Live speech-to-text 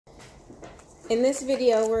In this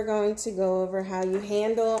video, we're going to go over how you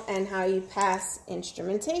handle and how you pass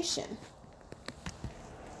instrumentation.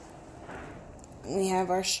 We have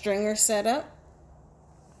our stringer set up.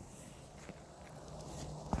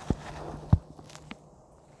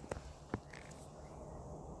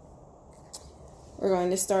 We're going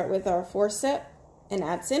to start with our forcep and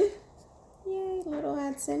Adson. Yay, little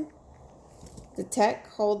Adson. The tech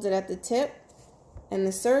holds it at the tip, and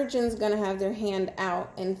the surgeon's going to have their hand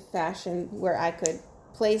out in fashion where I could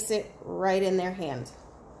place it right in their hand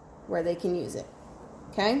where they can use it.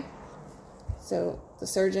 Okay? So the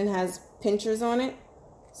surgeon has pinchers on it,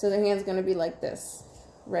 so their hand's going to be like this,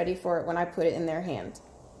 ready for it when I put it in their hand.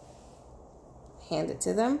 Hand it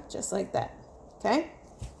to them just like that. Okay?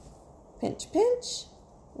 Pinch, pinch.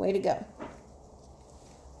 Way to go.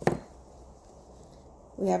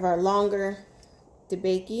 We have our longer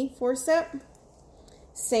DeBakey forcep.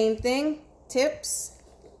 Same thing, tips.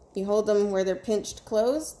 You hold them where they're pinched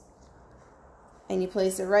closed, and you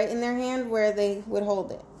place it right in their hand where they would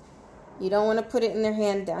hold it. You don't want to put it in their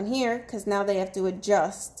hand down here, because now they have to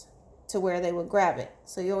adjust to where they would grab it.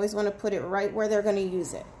 So you always want to put it right where they're going to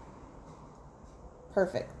use it.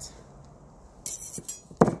 Perfect.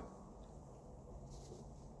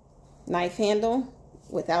 Knife handle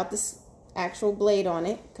without this actual blade on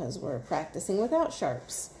it, because we're practicing without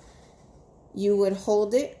sharps. You would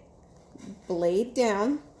hold it, blade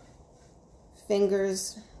down,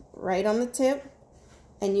 fingers right on the tip,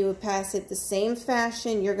 and you would pass it the same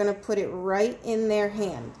fashion. You're going to put it right in their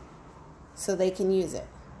hand so they can use it.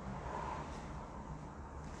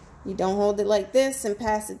 You don't hold it like this and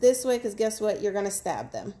pass it this way, because guess what? You're going to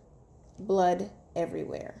stab them. Blood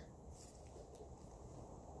everywhere.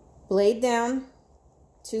 Blade down,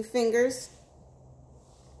 2 fingers,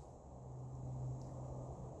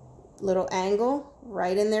 little angle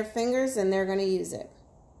right in their fingers, and they're going to use it.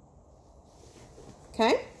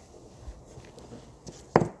 Okay?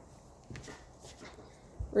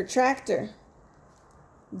 Retractor.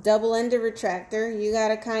 Double-ended retractor. You got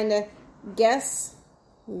to kind of guess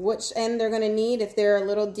which end they're going to need. If they're a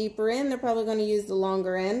little deeper in, they're probably going to use the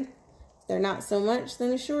longer end. If they're not so much, then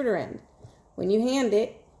the shorter end. When you hand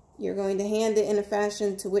it, you're going to hand it in a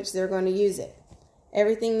fashion to which they're going to use it.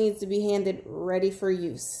 Everything needs to be handed ready for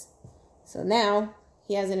use. So now,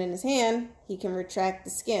 he has it in his hand, he can retract the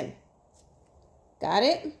skin. Got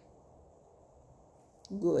it?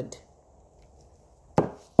 Good.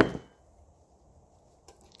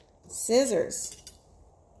 Scissors.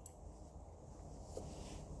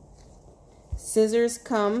 Scissors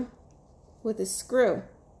come with a screw.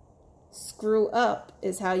 Screw up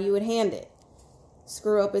is how you would hand it.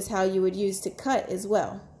 Screw up is how you would use to cut as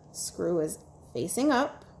well. Screw is facing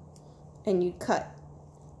up, and you cut.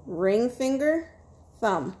 Ring finger,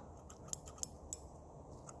 thumb.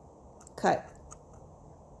 Cut.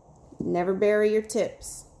 Never bury your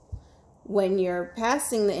tips. When you're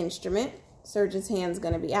passing the instrument, surgeon's hand's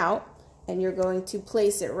going to be out, and you're going to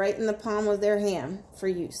place it right in the palm of their hand for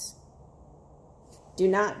use. Do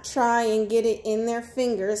not try and get it in their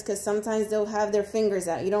fingers, because sometimes they'll have their fingers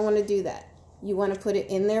out. You don't want to do that. You want to put it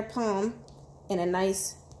in their palm in a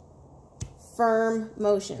nice firm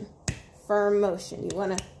motion. Firm motion. You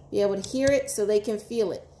want to be able to hear it so they can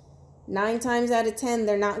feel it. 9 times out of 10,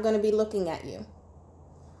 they're not going to be looking at you.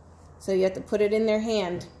 So you have to put it in their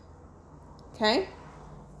hand. Okay?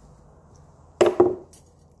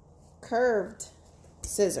 Curved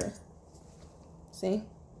scissor. See?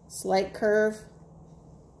 Slight curve.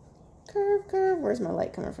 Curve, curve. Where's my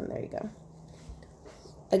light coming from? There you go.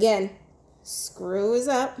 Again, screw is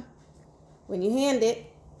up. When you hand it,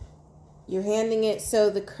 you're handing it so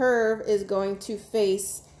the curve is going to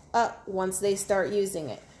face up once they start using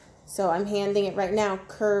it. So I'm handing it right now,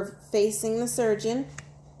 curve facing the surgeon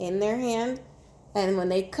in their hand, and when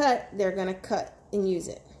they cut, they're going to cut and use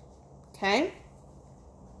it. Okay?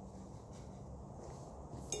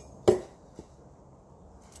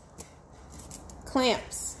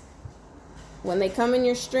 Clamps. When they come in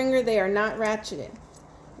your stringer, they are not ratcheted.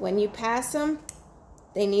 When you pass them,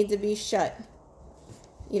 they need to be shut.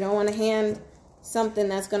 You don't want to hand something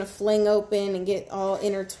that's going to fling open and get all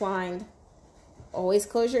intertwined. Always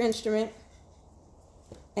close your instrument.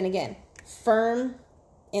 And again, firm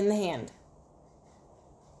in the hand.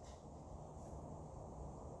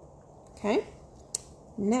 Okay?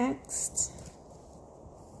 Next,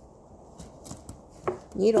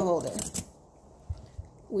 needle holder.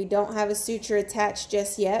 We don't have a suture attached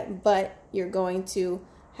just yet, but you're going to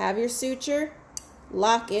have your suture,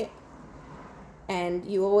 lock it, and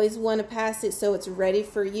you always want to pass it so it's ready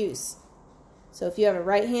for use. So if you have a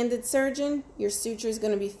right-handed surgeon, your suture is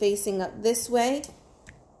going to be facing up this way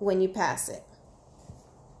when you pass it.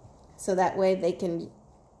 so that way they can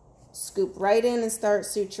scoop right in and start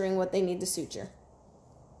suturing what they need to suture.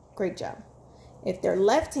 Great job. If they're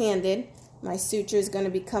left-handed, my suture is going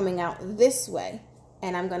to be coming out this way,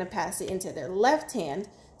 and I'm going to pass it into their left hand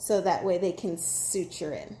so that way they can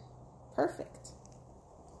suture in. Perfect.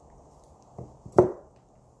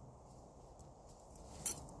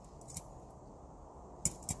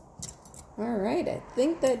 All right, I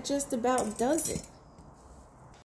think that just about does it.